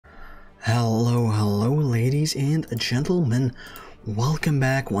Hello, ladies and gentlemen. Welcome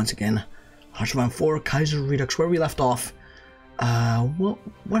back once again. HOI4 Kaiserredux, where we left off.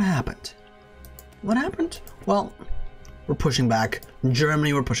 What happened? What happened? Well, we're pushing back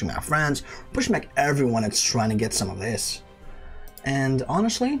Germany, we're pushing back France, we're pushing back everyone that's trying to get some of this. And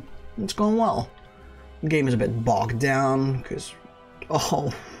honestly, it's going well. The game is a bit bogged down, because...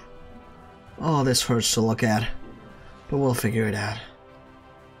 Oh, this hurts to look at. But we'll figure it out.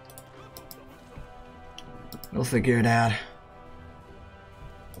 We'll figure it out.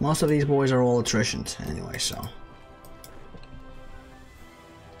 Most of these boys are all attrition anyway, so...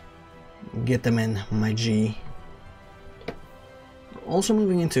 Get them in, my G. Also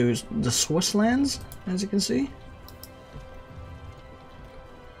moving into the Swiss lands, as you can see.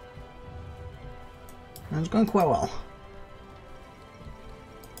 And it's going quite well.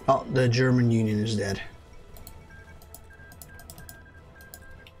 Oh, the German Union is dead.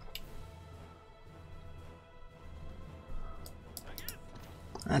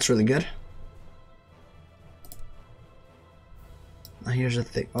 That's really good. Now here's the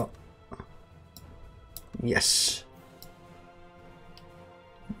thing. Oh. Yes.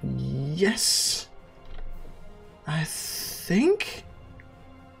 Yes. I think...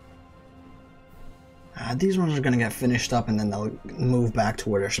 these ones are gonna get finished up and then they'll move back to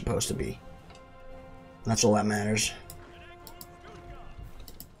where they're supposed to be. That's all that matters.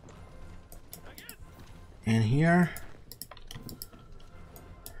 And here...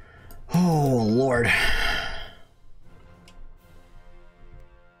 Oh, Lord.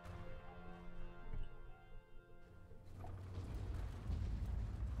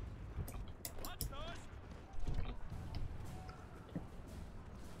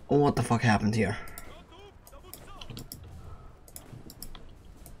 What the fuck happened here?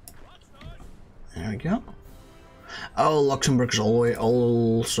 There we go. Oh, Luxembourg is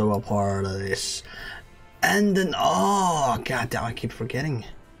also a part of this. And then, oh, god damn, I keep forgetting.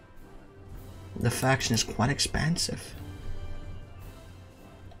 The faction is quite expansive.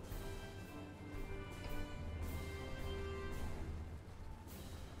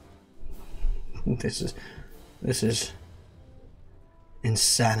 This is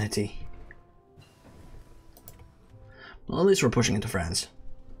insanity. Well, at least we're pushing into France.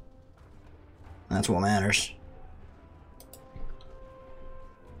 That's what matters.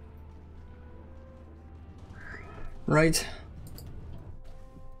 Right.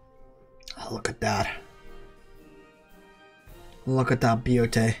 Oh, look at that. Look at that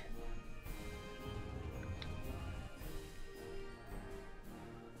beauty.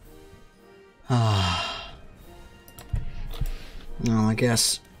 Well, I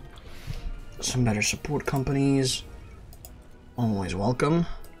guess some better support companies. Always welcome.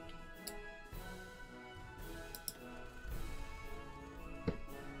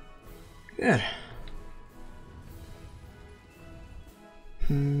 Good.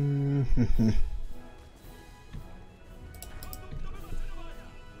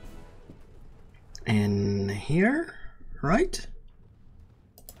 And here, right?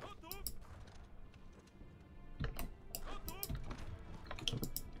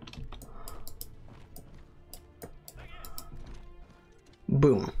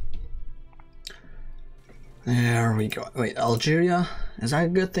 Boom. There we go. Wait, Algeria? Is that a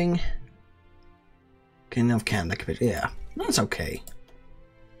good thing? King of Canada, yeah, that's okay.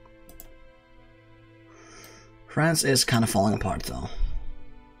 France is kind of falling apart though.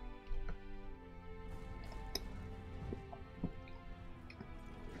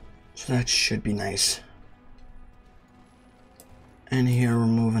 So that should be nice. And here we're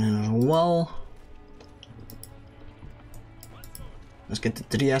moving in as well. Let's get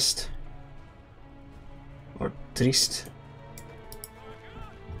to Trieste. Or Trieste.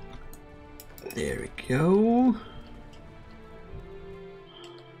 There we go.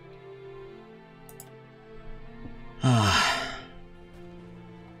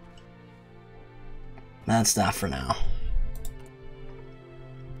 That's that for now.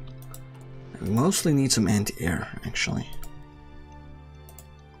 We mostly need some anti-air, actually.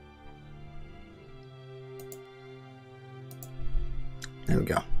 There we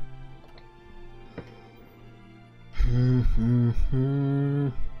go.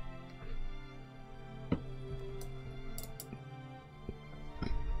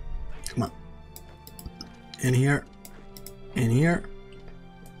 Come on. In here. In here.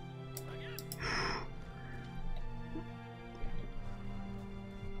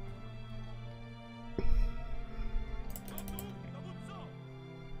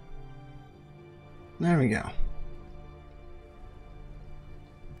 There we go.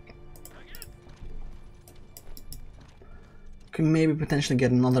 can maybe potentially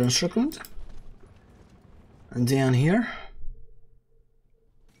get another encirclement. And down here.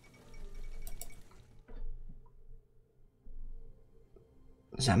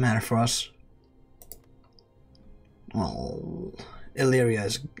 Does that matter for us? Well, Illyria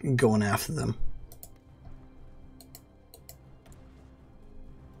is going after them.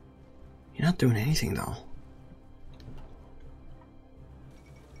 You're not doing anything though.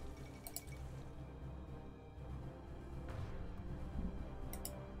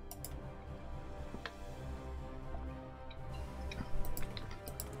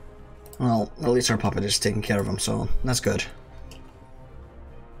 Well, at least our puppet is taking care of him, so that's good.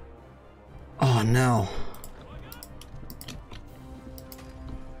 Oh no.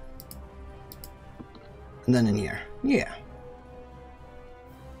 And then in here. Yeah.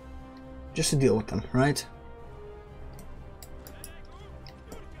 Just to deal with them, right?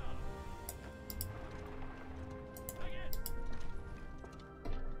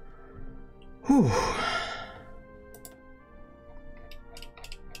 Whew.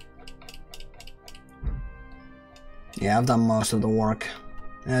 Yeah, I've done most of the work,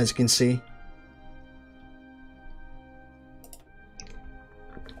 as you can see.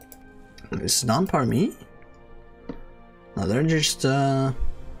 Is done part me? No, they're just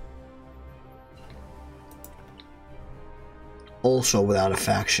also without a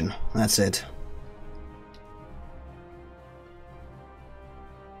faction. That's it.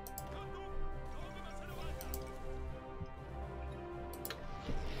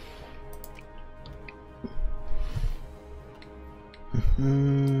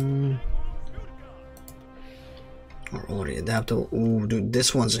 We're already adaptable. Ooh, dude,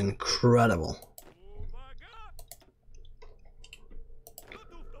 this one's incredible.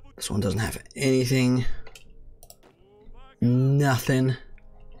 This one doesn't have anything. Nothing.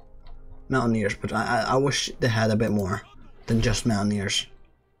 Mountaineers, but I wish they had a bit more than just Mountaineers.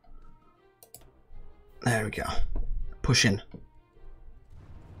 There we go. Push in.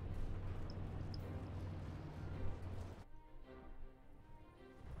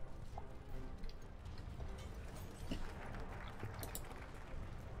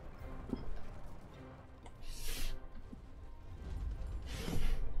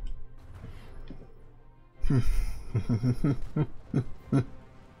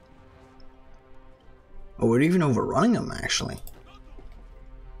 Oh, we're even overrunning them, actually.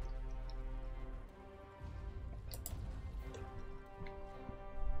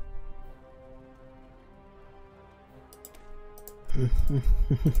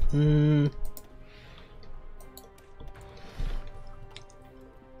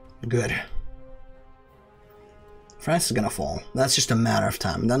 Good. France is gonna fall. That's just a matter of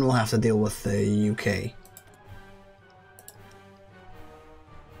time. Then we'll have to deal with the UK.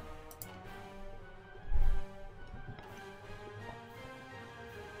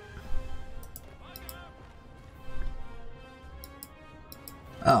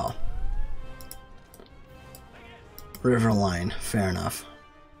 Oh. River line, fair enough.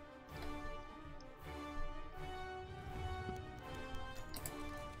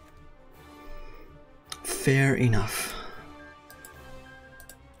 Fair enough.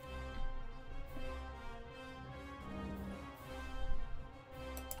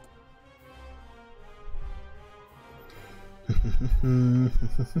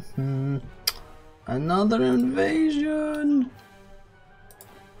 Another invasion.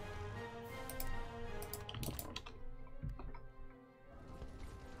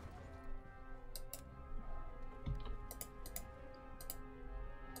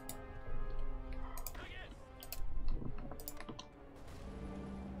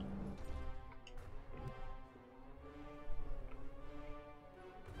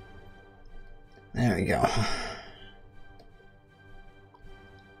 There we go.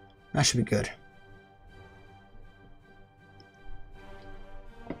 That should be good.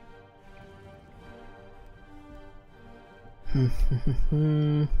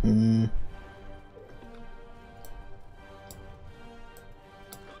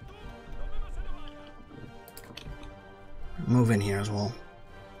 Move in here as well.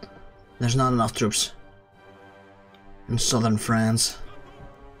 There's not enough troops in southern France.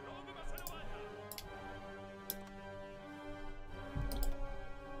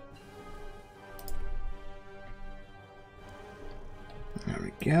 There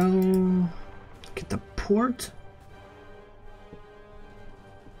we go. Get the port.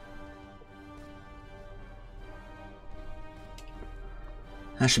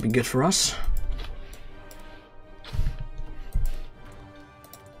 That should be good for us.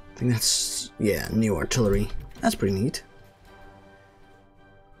 I think that's, yeah, new artillery. That's pretty neat.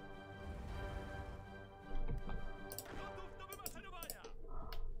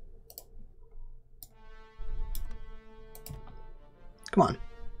 Come on,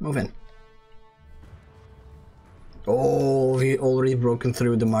 move in. Oh, we already broken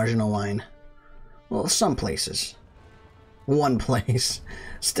through the marginal line. Well, some places. One place.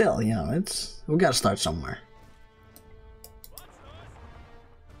 Still, you know, we gotta start somewhere.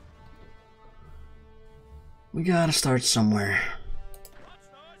 We gotta start somewhere.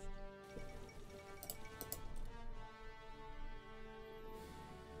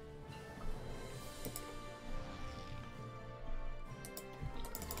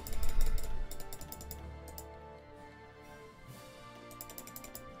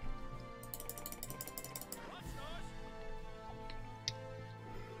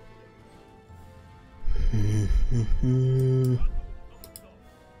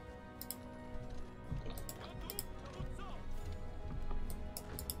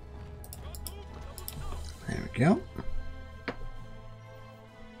 There we go.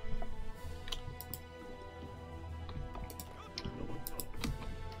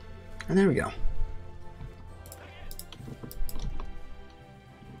 And there we go.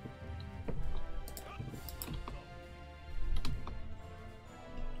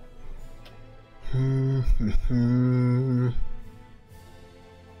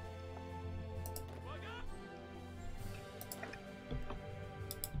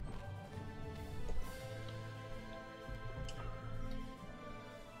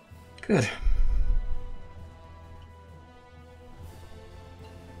 Good.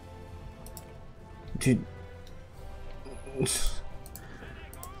 Dude.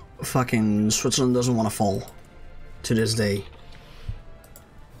 Fucking Switzerland doesn't want to fall to this day.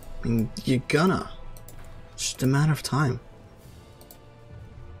 I mean, you're gonna. It's just a matter of time.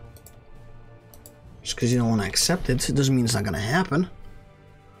 Just because you don't want to accept it, it doesn't mean it's not gonna happen.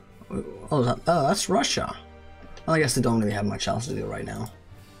 Oh, that's Russia. Well, I guess they don't really have much else to do right now.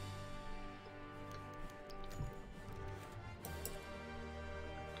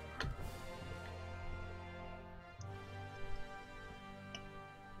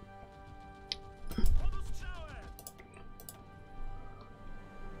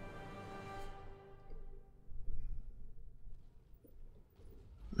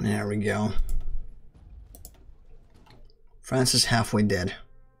 There we go. France is halfway dead.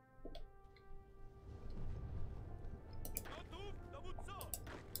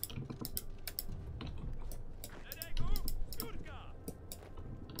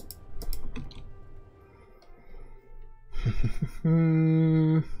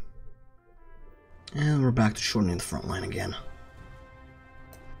 And we're back to shortening the front line again.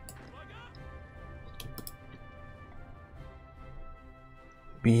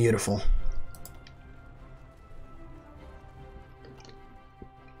 Beautiful.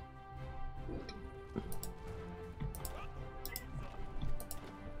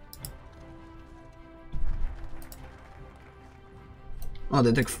 Oh,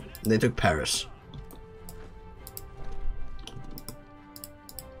 they took Paris.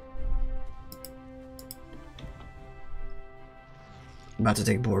 About to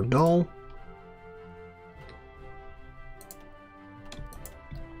take Bordeaux.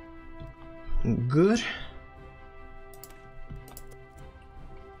 Good.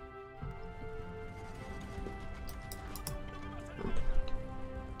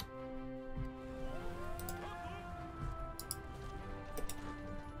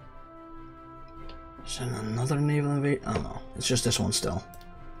 Send another naval invasion. Oh no, it's just this one still.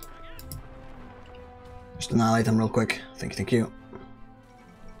 Just annihilate them real quick. Thank you.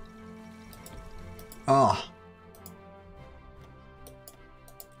 Oh.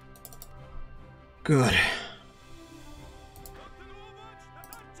 Good.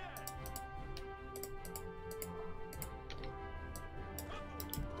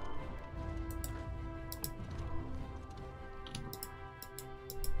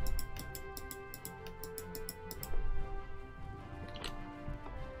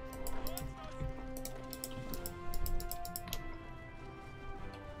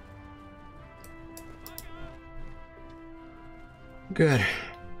 Good.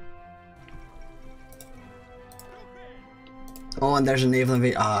 Oh, and there's a naval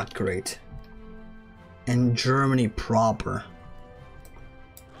invasion. Ah, great. And Germany proper.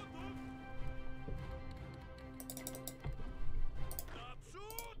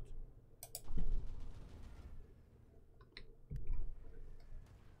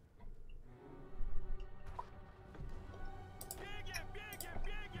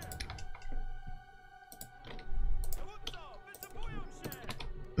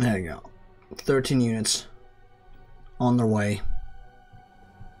 There you go. 13 units on their way.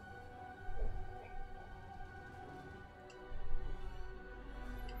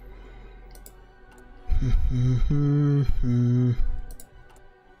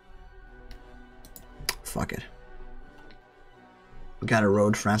 fuck it. We gotta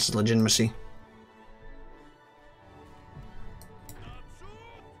erode France's legitimacy.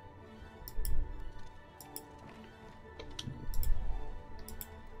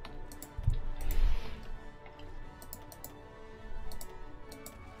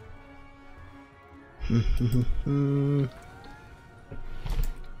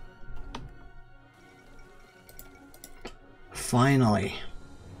 Finally.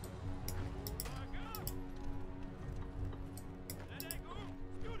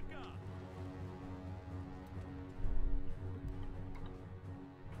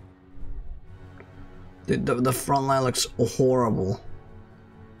 The front line looks horrible.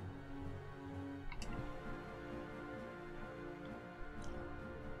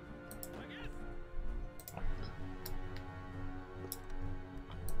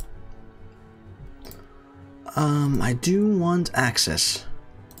 I do want access.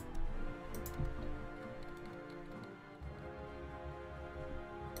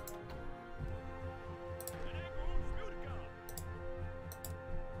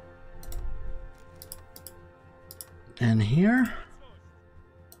 And here?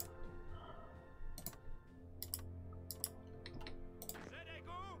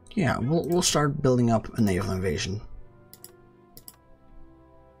 Yeah, we'll start building up a naval invasion.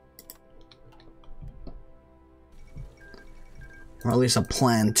 Or at least a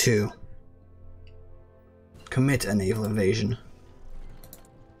plan to commit a naval invasion.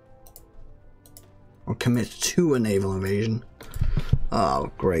 Or commit to a naval invasion.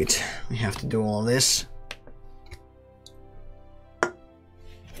 Oh, great. We have to do all this.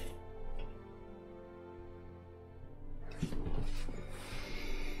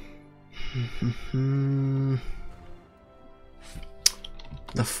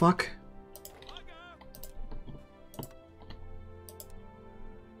 The fuck?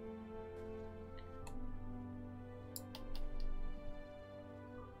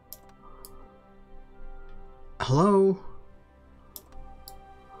 Hello?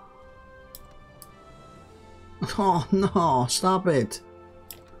 Oh no, stop it.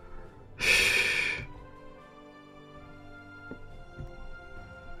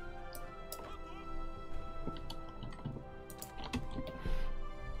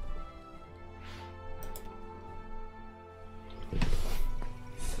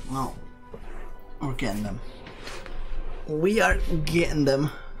 Well, we're getting them. We are getting them.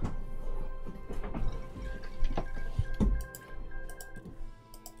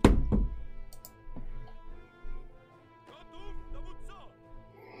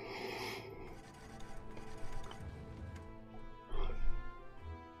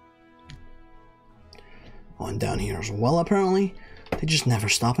 One down here as well, apparently. They just never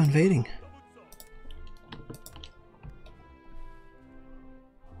stop invading.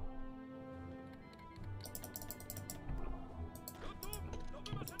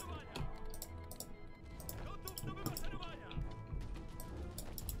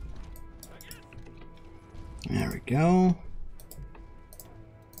 There we go.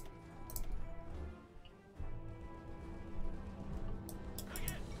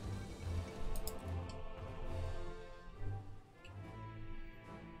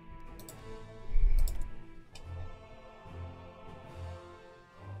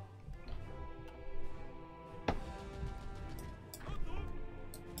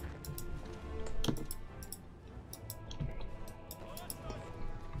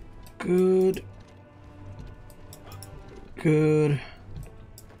 Good. Good.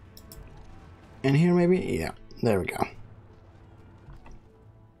 And here maybe? Yeah, there we go.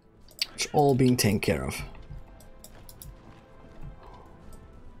 It's all being taken care of.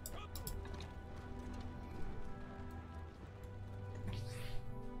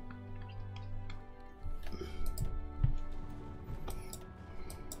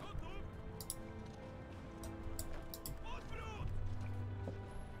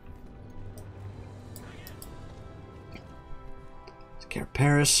 Care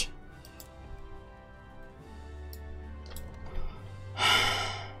Paris.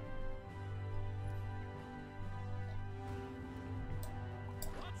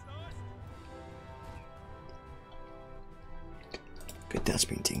 Good, that's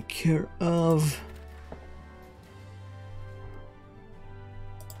being taken care of.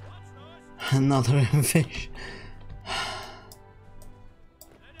 Another invasion.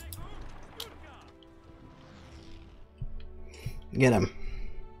 Get him.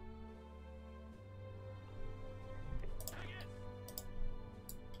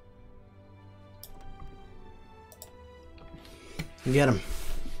 Get him.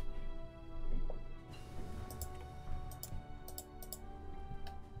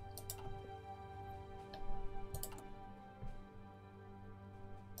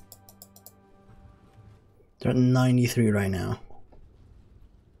 We're at 93 right now.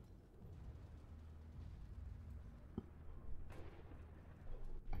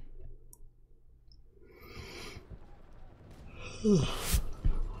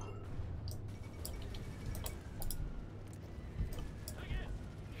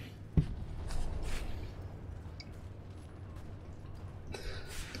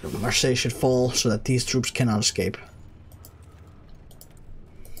 Marseille should fall so that these troops cannot escape.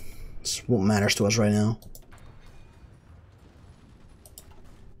 That's what matters to us right now.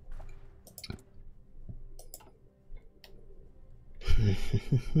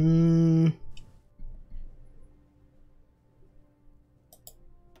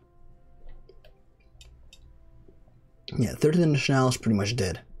 Yeah, 3rd International is pretty much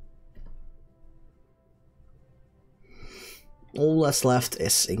dead. All that's left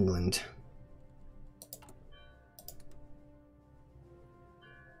is England.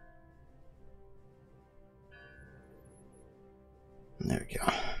 There we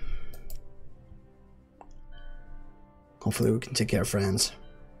go. Hopefully we can take care of France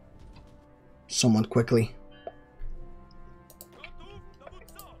somewhat quickly.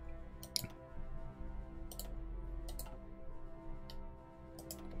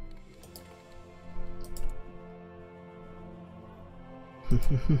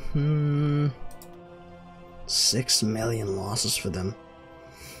 $6 million losses for them.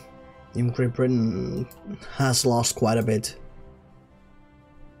 Even Great Britain has lost quite a bit.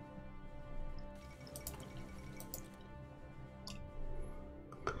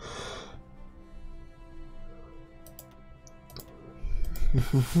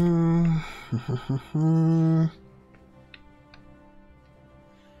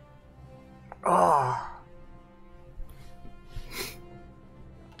 Oh.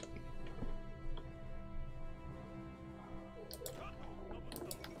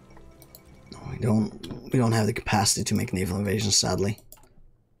 We don't have the capacity to make naval invasions, sadly.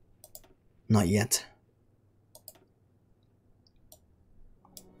 Not yet.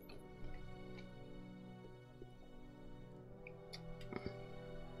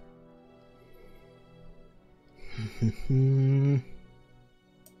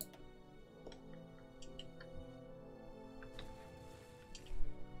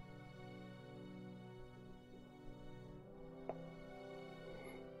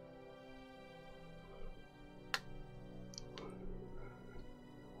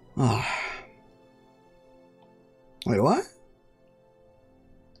 Oh. Wait, what?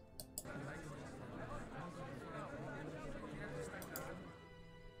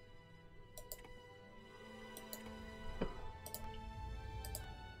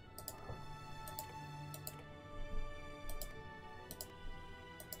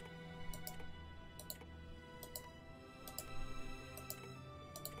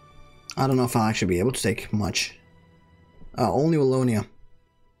 I don't know if I'll actually be able to take much. Only Wallonia.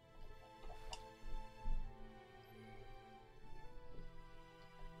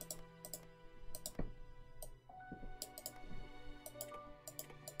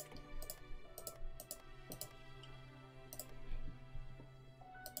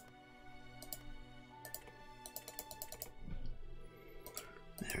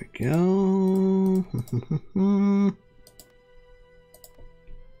 There we go.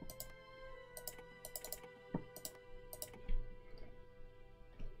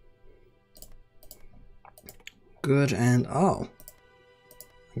 Good, and oh,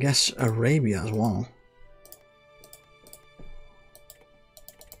 I guess Arabia as well.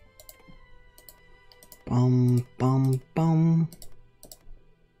 Bum bum bum.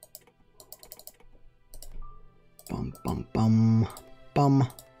 Bum bum bum bum.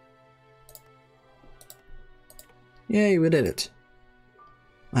 Yay, we did it.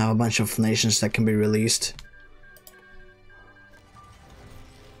 I have a bunch of nations that can be released.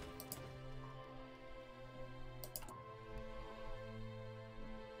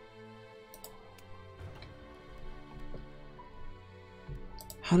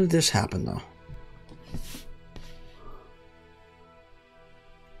 How did this happen, though?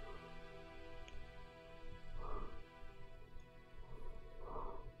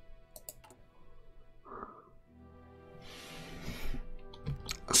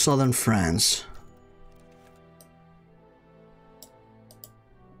 Southern France.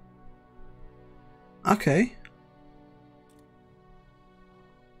 Okay.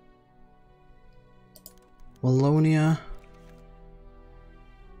 Wallonia.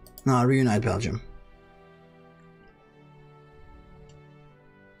 No, reunite Belgium.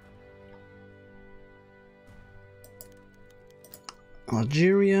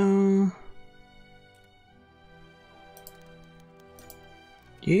 Algeria.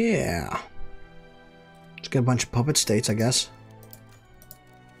 Yeah. Let's get a bunch of puppet states, I guess.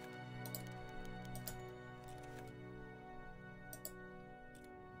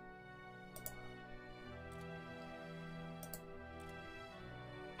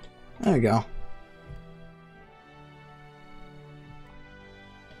 There we go.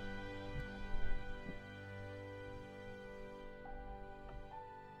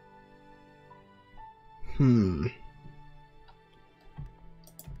 And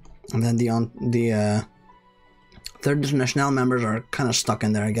then the third international members are kind of stuck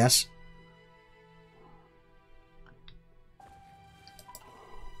in there, I guess.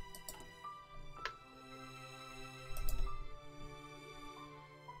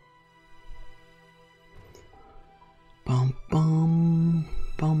 Bum bum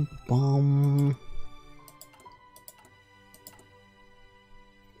bum bum.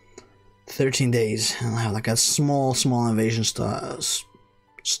 13 days, and I'll have like a small invasion stuff.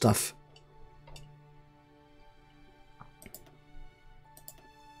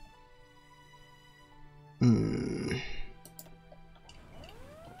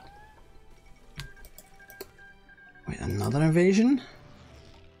 Wait, another invasion?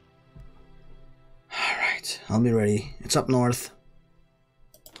 Alright, I'll be ready. It's up north.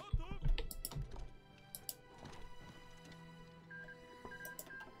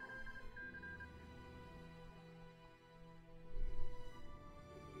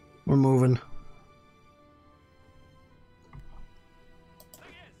 We're moving.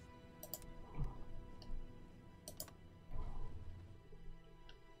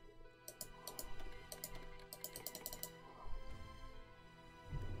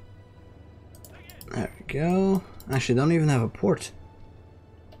 There we go. Actually, don't even have a port.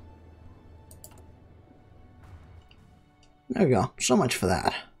 There we go. So much for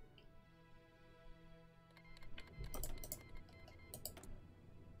that.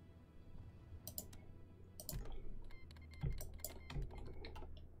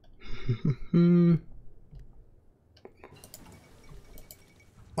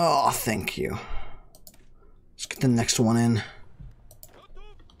 Oh, thank you. Let's get the next one in.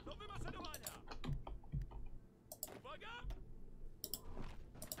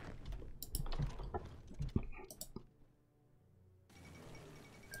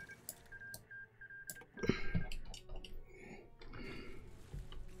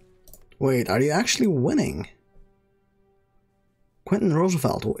 Wait, are you actually winning? Quentin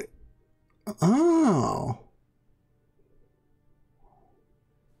Roosevelt. Wait. Oh.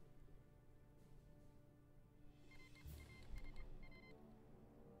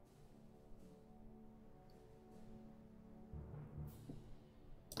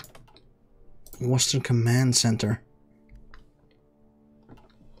 Western Command Center.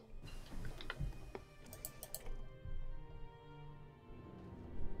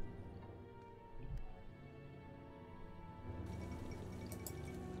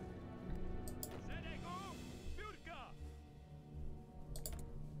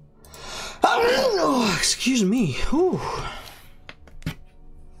 Oh, excuse me. Whew.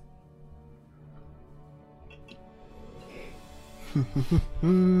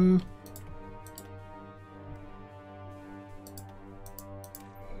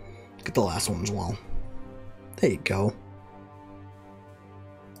 Get the last one as well. There you go.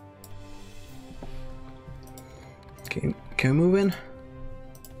 Okay, can we move in?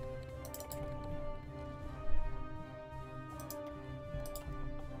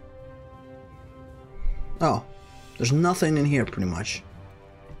 Oh, there's nothing in here pretty much.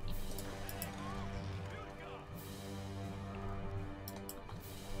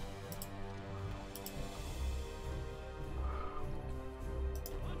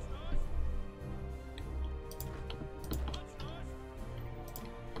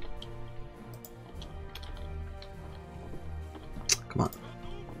 Come on.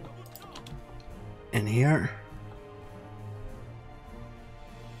 In here.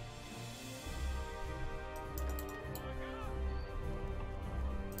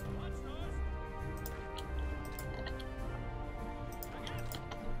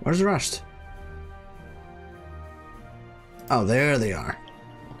 Where's the rest? Oh, there they are.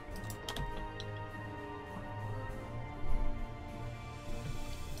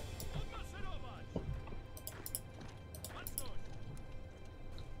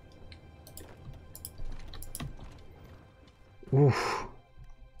 Oof.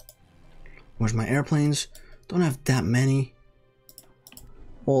 Where's my airplanes? Don't have that many,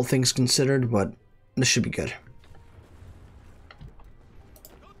 all things considered, but this should be good.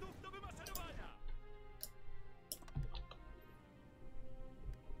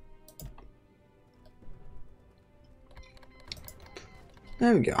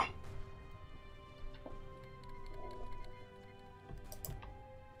 There we go.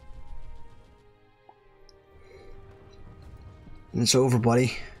 It's over,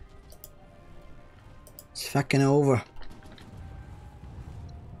 buddy. It's fucking over.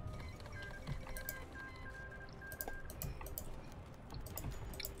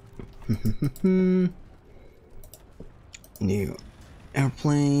 New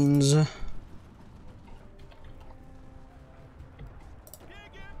airplanes.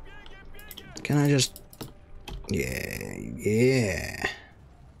 Can I just... Yeah.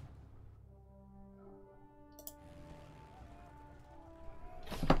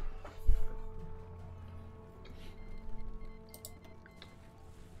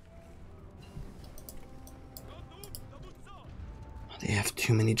 They have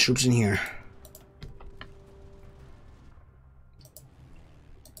too many troops in here.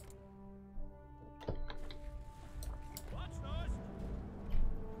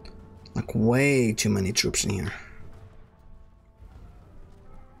 Like way too many troops in here.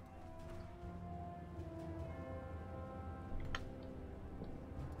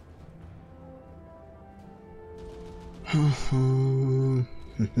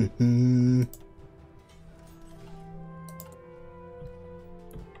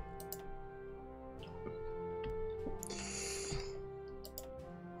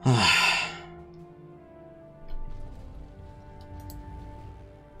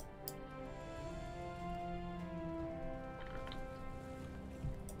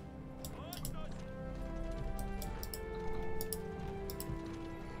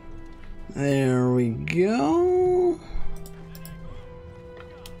 There we go.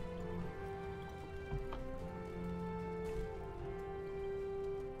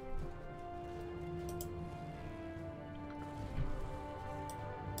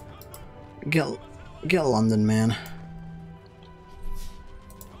 Get London, man.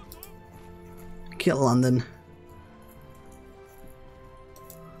 Get London.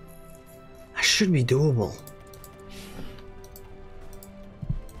 That should be doable.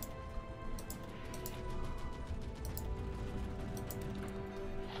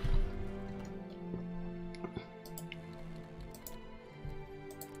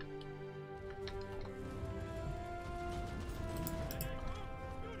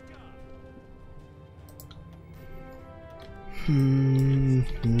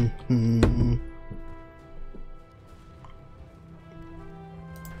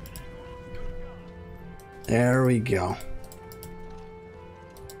 There we go.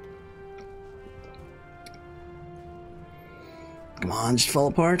 Come on, just fall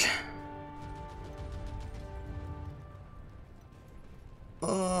apart.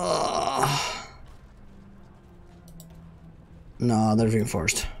 No, they're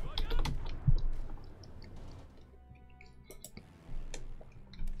reinforced.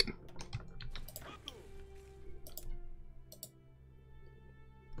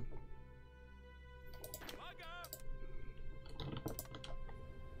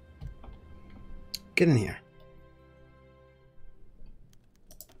 Get in here.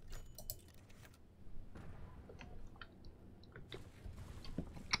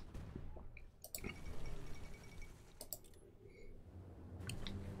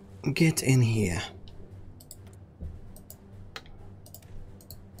 Get in here.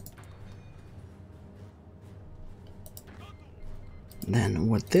 Then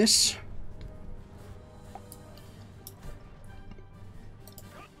with this,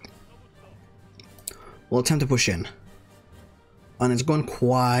 we'll attempt to push in. And it's going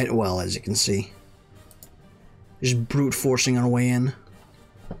quite well, as you can see. Just brute forcing our way in.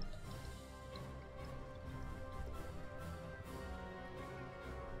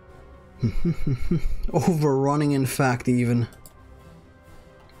 Overrunning, in fact, even.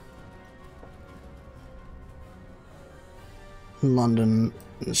 London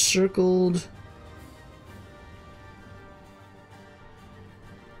encircled.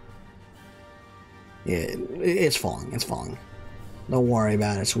 Yeah, it's falling, it's falling. Don't worry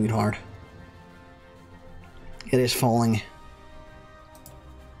about it, sweetheart. It is falling.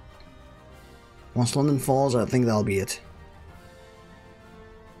 Once London falls, I think that'll be it.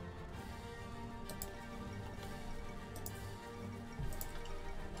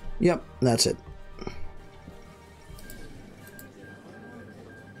 Yep, that's it.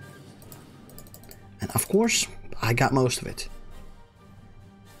 And of course, I got most of it.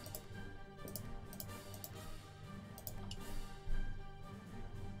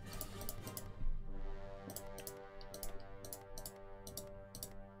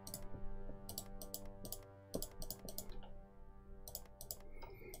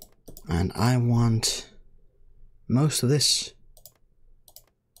 And I want most of this.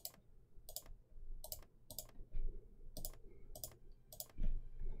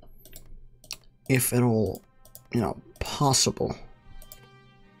 If it'll, you know, possible.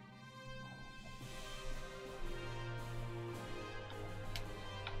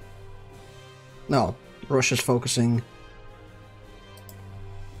 No, Russia's focusing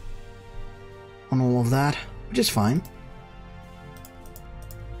on all of that, which is fine.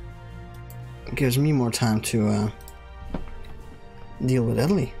 It gives me more time to deal with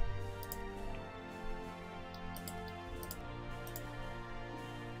Italy.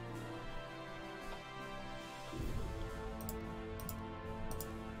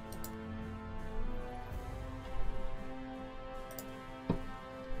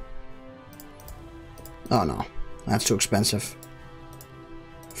 Oh no, that's too expensive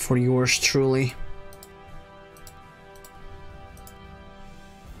for yours truly.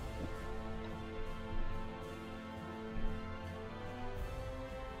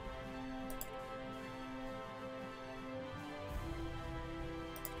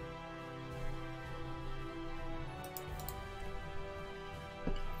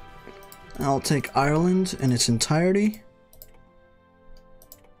 I'll take Ireland in its entirety.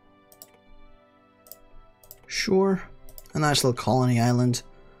 Sure, a nice little colony island,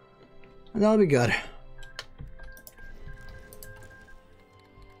 and that'll be good.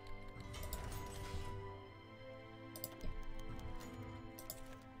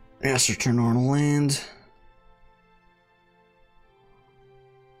 Yes, return on land.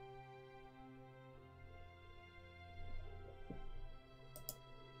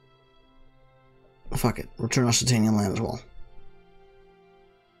 Fuck it, return Occitanian land as well.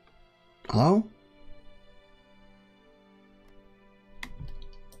 Hello?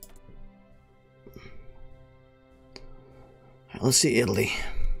 Let's see Italy.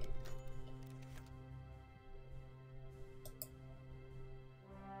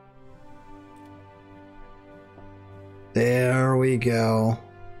 There we go.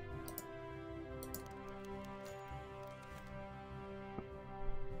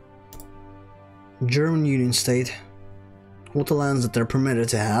 German Union State. What the lands that they're permitted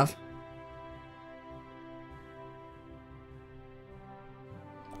to have.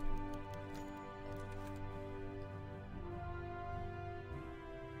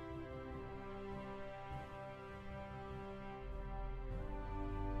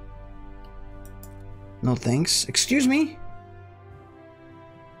 No thanks. Excuse me?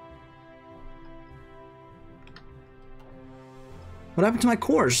 What happened to my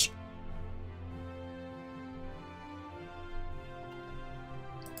cores?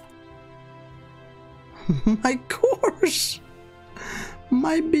 My cores!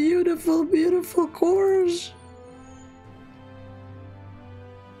 My beautiful, beautiful cores!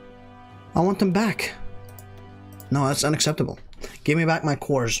 I want them back. No, that's unacceptable. Give me back my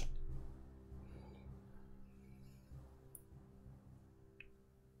cores.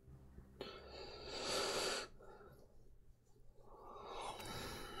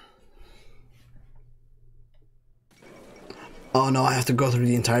 Oh no, I have to go through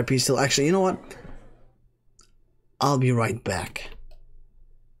the entire piece still. Actually, you know what? I'll be right back.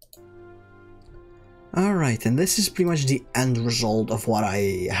 Alright, and this is pretty much the end result of what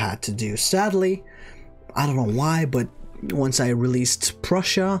I had to do. Sadly, I don't know why, but once I released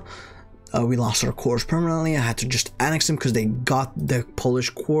Prussia, we lost our cores permanently. I had to just annex them because they got the Polish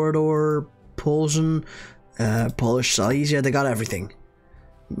corridor, Posen, Polish Silesia, they got everything.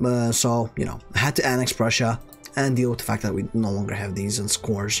 So, you know, I had to annex Prussia and deal with the fact that we no longer have these as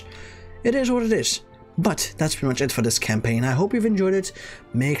cores. It is what it is. But that's pretty much it for this campaign. I hope you've enjoyed it.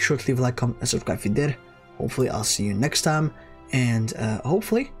 Make sure to leave a like, comment, and subscribe if you did. Hopefully I'll see you next time. And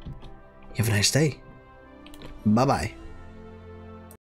hopefully you have a nice day. Bye-bye.